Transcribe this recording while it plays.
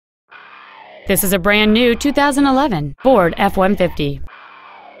This is a brand new 2011 Ford F-150.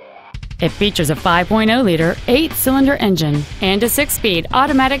 It features a 5.0-liter 8-cylinder engine and a 6-speed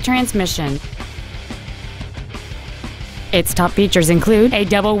automatic transmission. Its top features include a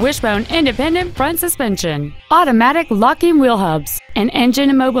double wishbone independent front suspension, automatic locking wheel hubs, an engine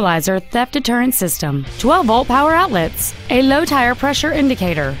immobilizer theft deterrent system, 12-volt power outlets, a low tire pressure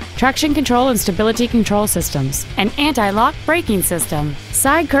indicator, traction control and stability control systems, an anti-lock braking system,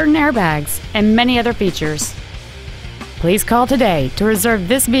 side curtain airbags, and many other features. Please call today to reserve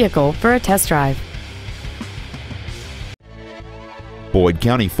this vehicle for a test drive. Boyd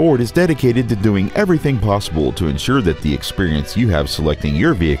County Ford is dedicated to doing everything possible to ensure that the experience you have selecting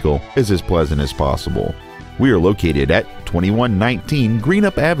your vehicle is as pleasant as possible. We are located at 2119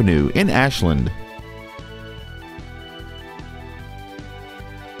 Greenup Avenue in Ashland.